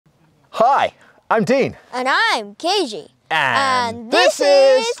Hi, I'm Dean. And I'm Keiji. And this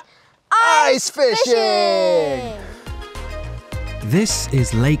is Ice Fishing! This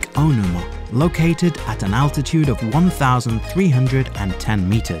is Lake Onuma, located at an altitude of 1,310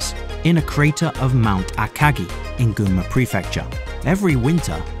 meters in a crater of Mount Akagi in Gunma Prefecture. Every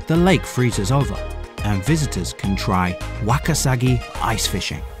winter, the lake freezes over and visitors can try Wakasagi ice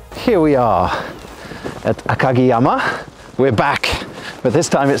fishing. Here we are at Akagiyama. We're back, but this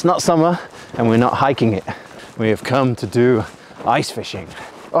time it's not summer and we're not hiking it. We have come to do ice fishing.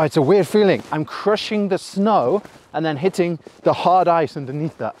 Oh, it's a weird feeling. I'm crushing the snow and then hitting the hard ice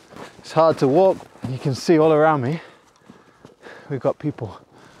underneath that. It's hard to walk. You can see all around me. We've got people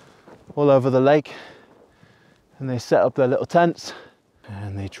all over the lake and they set up their little tents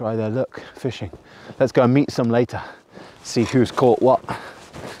and they try their luck fishing. Let's go and meet some later, see who's caught what.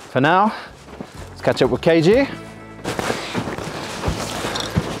 For now, let's catch up with Keiji.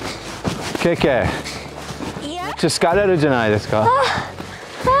 Keke. Yeah? 疲れるじゃないですか?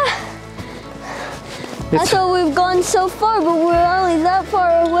 I thought we've gone so far, but we're only that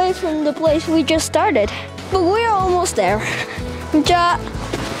far away from the place we just started. But we're almost there. Ja.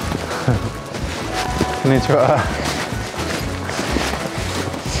 Konnichiwa.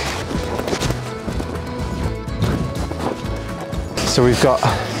 So we've got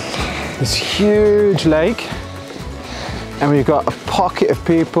this huge lake and we've got a pocket of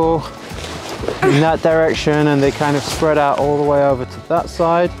people in that direction and they kind of spread out all the way over to that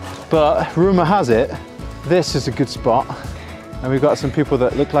side. But rumor has it, this is a good spot. And we've got some people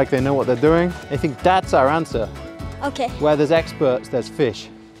that look like they know what they're doing. I think that's our answer. Okay. Where there's experts, there's fish.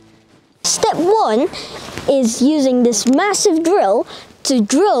 Step one is using this massive drill to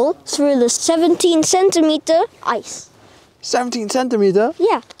drill through the 17-centimeter ice. 17 centimeter?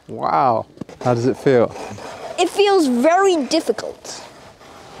 Yeah. Wow. How does it feel? It feels very difficult.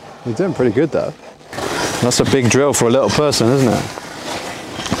 You're doing pretty good though. That's a big drill for a little person, isn't it?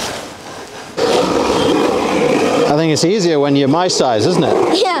 I think it's easier when you're my size, isn't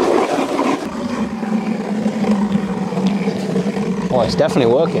it? Yeah. Oh, it's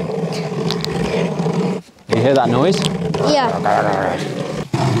definitely working. You hear that noise? Yeah.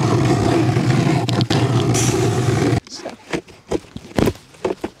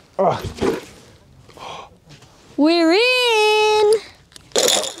 We're in!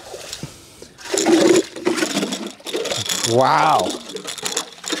 Wow.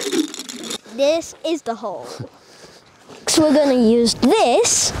 This is the hole. So we're gonna use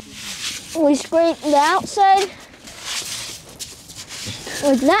this. We scrape the outside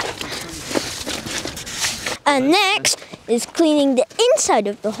like that. And next is cleaning the inside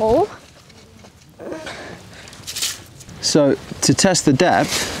of the hole. So to test the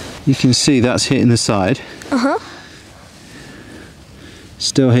depth, you can see that's hitting the side. Uh-huh.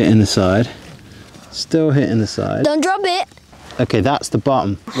 Still hitting the side. Still hitting the side. Don't drop it. Okay, that's the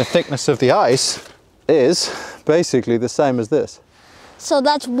bottom. The thickness of the ice is basically the same as this. So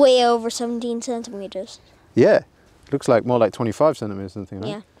that's way over 17 centimeters. Yeah, looks like more like 25 centimeters, something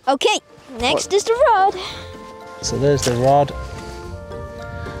like that. Yeah. Okay, next is the rod. So there's the rod.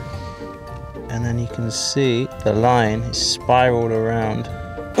 And then you can see the line is spiraled around.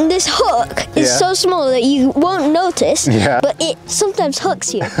 And this hook is so small that you won't notice, but it sometimes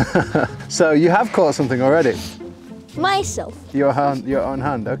hooks you. So you have caught something already? Myself. Your own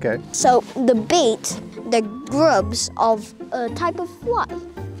hand, okay. So the bait, the grubs of a type of fly.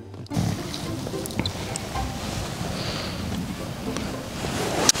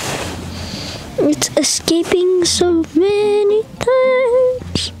 It's escaping so many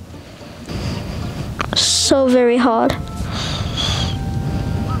times. So very hard.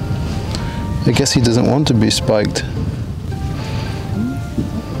 I guess he doesn't want to be spiked.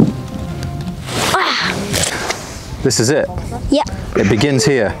 Ah. This is it? Yeah. It begins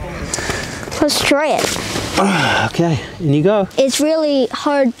here. Let's try it. Okay, in you go. It's really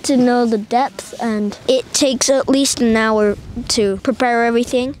hard to know the depth and it takes at least an hour to prepare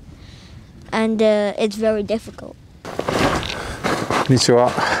everything and it's very difficult. こんにち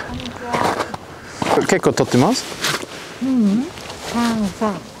は。結構撮ってます？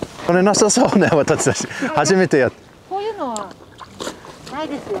これなさそうね、私たち。初めてやっ。こういうのはない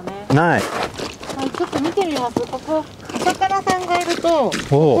ですよね。ない。はい、ちょっと見てみます。ここ、お魚さんがいると、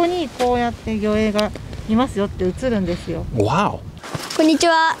ここにこうやって魚影がいますよって映るんですよ。わお。こんにち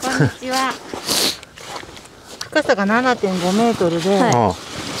は。こんにちは。深さが 7.5 メートルで、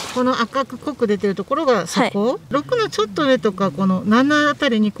この赤く濃く出てるところがそこ。6のちょっと上とかこの7あた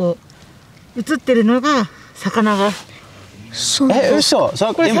りにこう映ってるのが魚が。そう。嘘。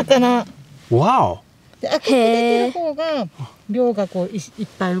これ魚。わお。で赤く出てる方が量がこういっ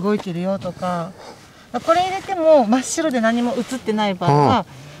ぱい動いてるよとか、これ入れても真っ白で何も映ってない場合は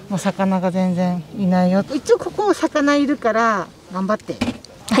もう魚が全然いないよ。一応ここ魚いるから頑張って。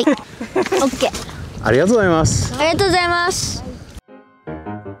はい。オッケー。ありがとうございます。ありがとうございます。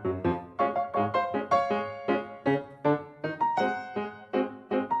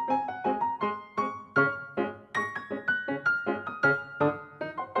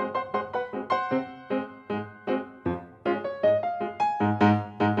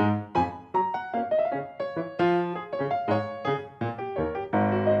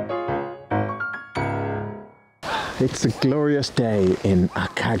It's a glorious day in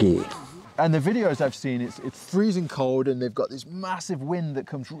Akagi. And the videos I've seen, it's freezing cold and they've got this massive wind that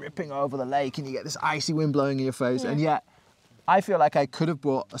comes ripping over the lake and you get this icy wind blowing in your face. Yeah. And yet, I feel like I could have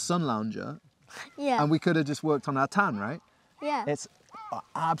bought a sun lounger and we could have just worked on our tan, right? Yeah. It's an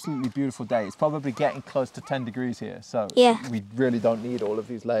absolutely beautiful day. It's probably getting close to 10 degrees here, so we really don't need all of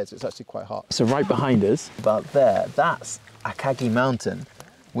these layers. It's actually quite hot. So right behind us, about there, that's Akagi Mountain,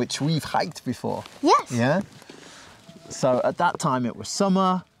 which we've hiked before. Yes. Yeah? So at that time it was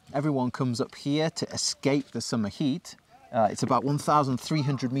summer, everyone comes up here to escape the summer heat. It's about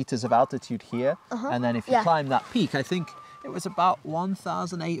 1,300 meters of altitude here. And then if you climb that peak, I think it was about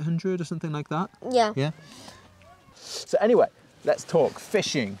 1,800 or something like that. Yeah. Yeah. So anyway, let's talk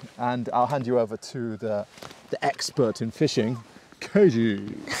fishing and I'll hand you over to the expert in fishing,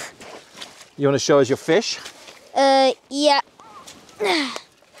 Keiji. You want to show us your fish? Yeah.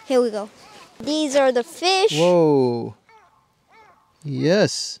 Here we go. These are the fish. Whoa.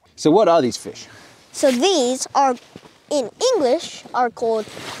 Yes. So what are these fish? So these are, in English, are called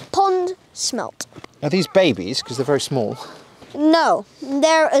pond smelt. Are these babies? Because they're very small. No,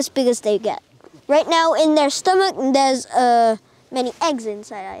 they're as big as they get. Right now in their stomach, there's many eggs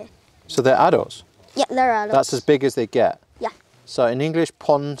inside. So they're adults? Yeah, they're adults. That's as big as they get? Yeah. So in English,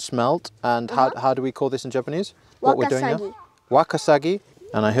 pond smelt. And how do we call this in Japanese? What we're doing now? Wakasagi.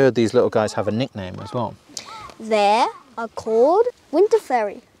 And I heard these little guys have a nickname as well. They are called Winter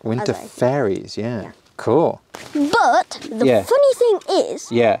Fairy. Winter Fairies, yeah. Cool. But the funny thing is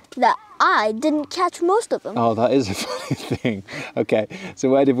that I didn't catch most of them. Oh, that is a funny thing. Okay, so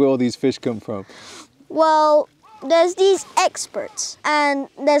where did all these fish come from? Well, there's these experts, and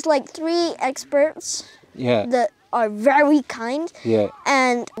there's like 3 experts that are very kind. Yeah.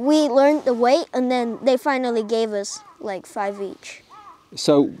 And we learned the weight, and then they finally gave us like 5 each.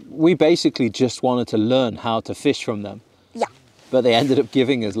 So we basically just wanted to learn how to fish from them. Yeah. But they ended up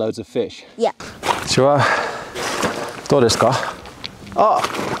giving us loads of fish. Yeah. どうですか? あ、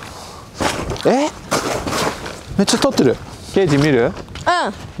めっちゃ取ってる。ケイジ見る？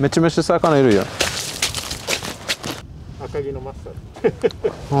めちゃめちゃ魚いるよ。赤城のマスタ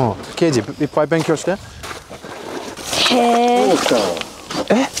ー。ケイジいっぱい勉強して。へえ。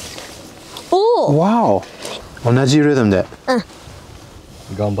おお。わお。同じリズムで。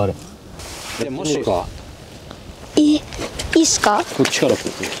頑張れ。でもしか。いいっすか？こっちからこう。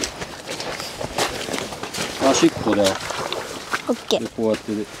足ここで。オッケー。こうやっ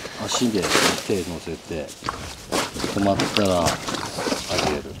て足で手乗せて止まったらあ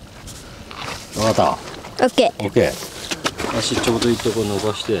げる。わかった。オッケー。オッケー。足ちょうどいいとこ伸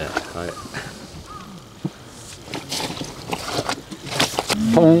ばして、はい。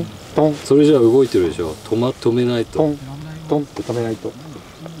トントン。それじゃ動いてるでしょ。止めないと。トントンって止めないと。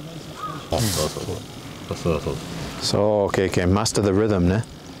そうそうそう。そう、OK、master the rhythm ね。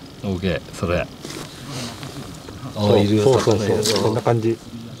OK、それ。あ、いるよ。そう、こんな感じ。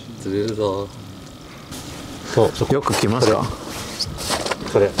釣れるぞ。そう、よく来ますか。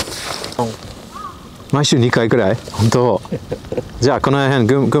それ。毎週2回くらい？本当。じゃあこの辺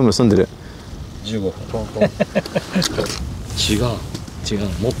群馬住んでる。15分。違う、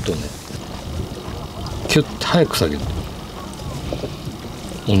もっとね。キュッと早く下げる。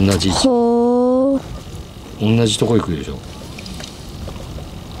同じ位置。同じとこ行くでしょ。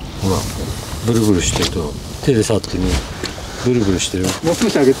ほら、ブルブルしてると手で触ってみ。ブルブルしてる。もう少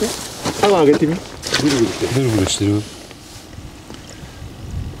し上げて。顎上げてみ。ブルブルしてる。ブルブルしてる。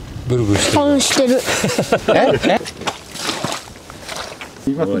ブルブルしてる。ポンしてる。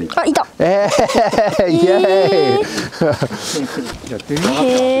あ、いた。イエーイ。やってみ。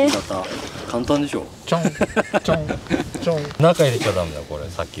簡単でしょ。ちょんちょんちょん。中入れちゃダメだこれ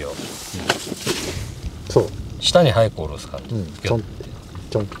先を。そう。下に早く下ろす感じ。ちょん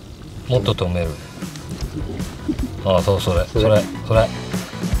ちょん。もっと止める。ああ、そうそれ。イエ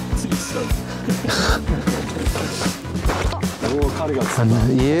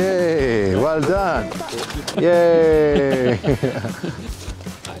ーイ、well done。イエーイ。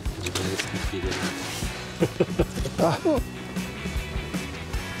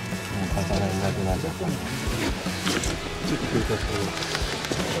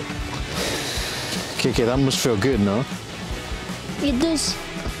Kiki, that must feel good, no? It does.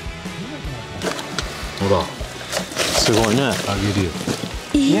 ほら、すごいね。あげるよ。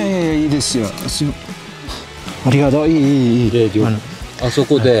いやいやいや、いいですよ。ありがとう。いいいいいい。で、あそ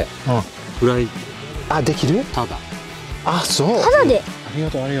こでフライあ、できる？ただ。あ、そう。ただで。ありが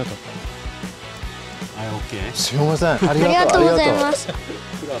とうありがとう。はい、オッケー。すみません。あありがとうございます。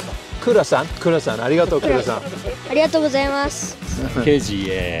クラさん、クラさん、ありがとうクラさん。ありがとうございます。ケージ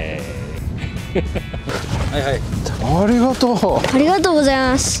はいはい。ありがとう。ありがとうござい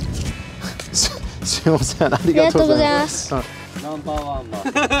ます。すみません。ありありがとうごがとうございま。ざいますす。ナンバーワンマ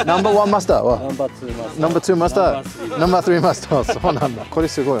ナンバーワンマスターは。ナンバーツーマスナンバー2マスター、ナンバー3マスター、そうなんだ。これ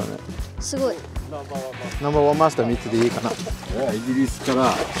すごいよね。すごい。ナンバーワンマスター見てていいかな。イギリスか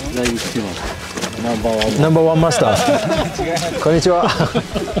ら来日してます。ナンバーワンナンバーワンマスター。こんにちは。こ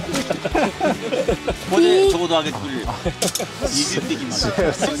こでちょうど上げてくれる。20匹まで。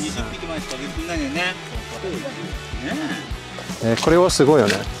20匹までしか上げてくれないよね。これはすごいよ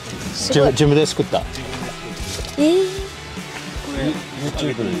ね。自分で作った。これ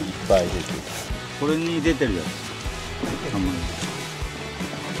YouTube にいっぱい出てる。これに出てるやつ。たまに。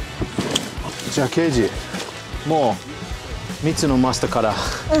じゃあケイジ、もう3つのマスターから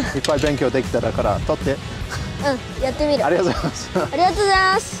いっぱい勉強できたらから取って。うん、やってみる。ありがとうございます。ありがとうござい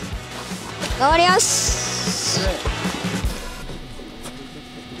ます。頑張ります。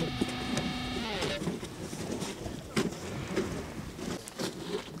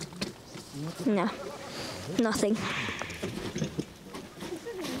No, nothing.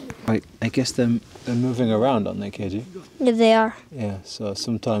 I guess they're moving around, aren't they, Keiji? Yeah, they are. Yeah, so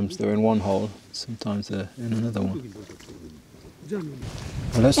sometimes they're in one hole, sometimes they're in another one. Well,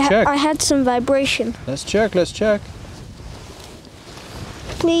 let's check. I had some vibration. Let's check, let's check.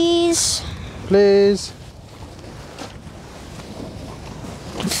 Please. Please.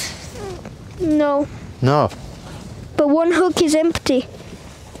 No. No. But one hook is empty.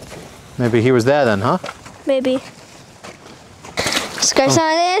 Maybe he was there then, huh? Maybe. お疲れ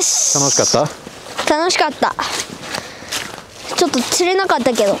様です。楽しかった？楽しかった。ちょっと釣れなかっ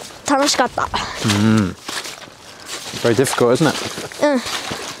たけど楽しかった。Very difficult, isn't it? うん。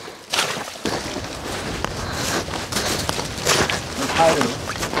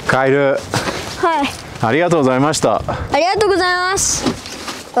カエル。はい。ありがとうございました。ありがとうございます。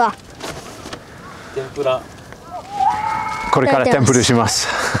うわ。天ぷら。これから天ぷらします。い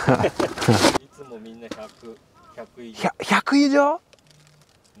つもみんな100以上。100以上？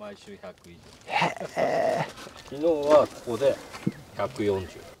毎週100以上。昨日はここで140。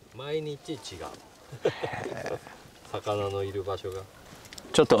毎日違う。魚のいる場所が。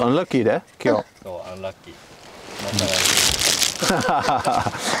ちょっとアンラッキーで今日。そう、アンラッキー。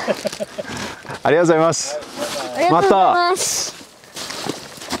ありがとうございます。ありがとうございます。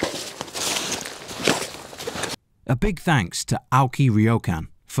A big thanks to Aoki Ryokan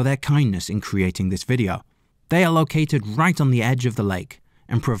for their kindness in creating this video. They are located right on the edge of the lake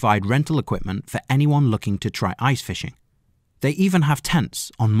and provide rental equipment for anyone looking to try ice fishing. They even have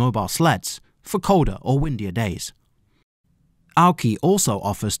tents on mobile sleds for colder or windier days. Aoki also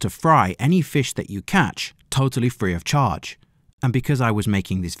offers to fry any fish that you catch totally free of charge. And because I was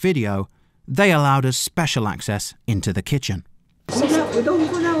making this video, they allowed us special access into the kitchen. うどん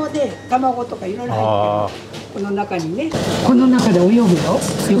粉をで卵とかいろいろ入ってる。この中にね、この中で泳ぐよ。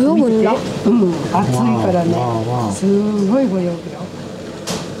泳ぐんだ。うん、暑いからね。すごい泳ぐよ。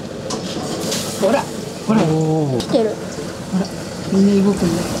ほら、ほら。来てる。ほら、みんな動くん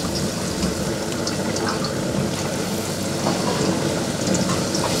だよ。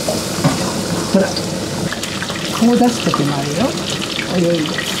ほら、こう出す時もあるよ。泳いで。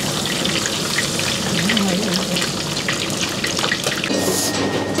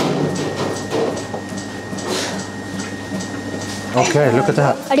Okay, look at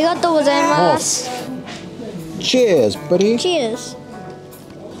that. ありがとうございます。Cheers, buddy. Cheers.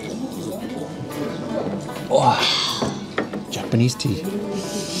 Oh, Japanese tea.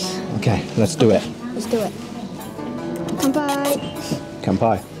 Okay, let's do it. Let's do it. 乾杯。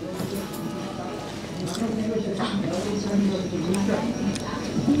Kanpai.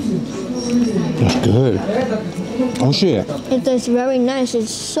 That's good. Oh shit. It tastes very nice. It's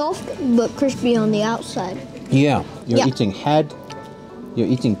soft but crispy on the outside. Yeah, you're Yeah. eating head. You're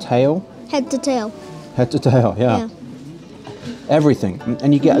eating tail. Head to tail. Head to tail, yeah. Everything.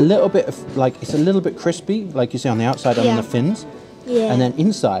 And you get a little bit of, like, it's a little bit crispy, like you see on the outside and on Yeah. the fins. Yeah. And then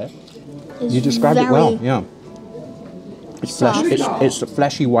inside, It's you described it well, very- yeah. It's a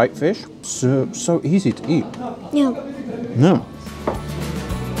fleshy white fish. So easy to eat. Yeah. No.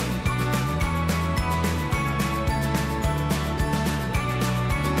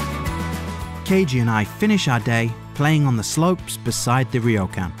 Keiji and I finish our day playing on the slopes beside the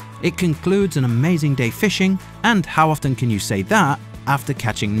ryokan. It concludes an amazing day fishing, and how often can you say that after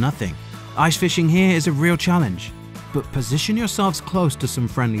catching nothing? Ice fishing here is a real challenge, but position yourselves close to some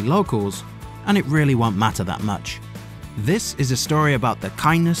friendly locals and it really won't matter that much. This is a story about the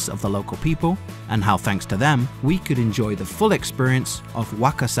kindness of the local people and how thanks to them we could enjoy the full experience of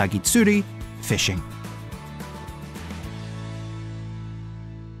Wakasagi Tsuri fishing.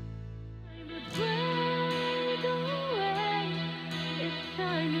 It's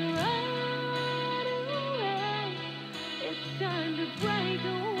time to run away. It's time to break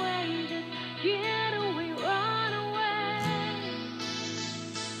away.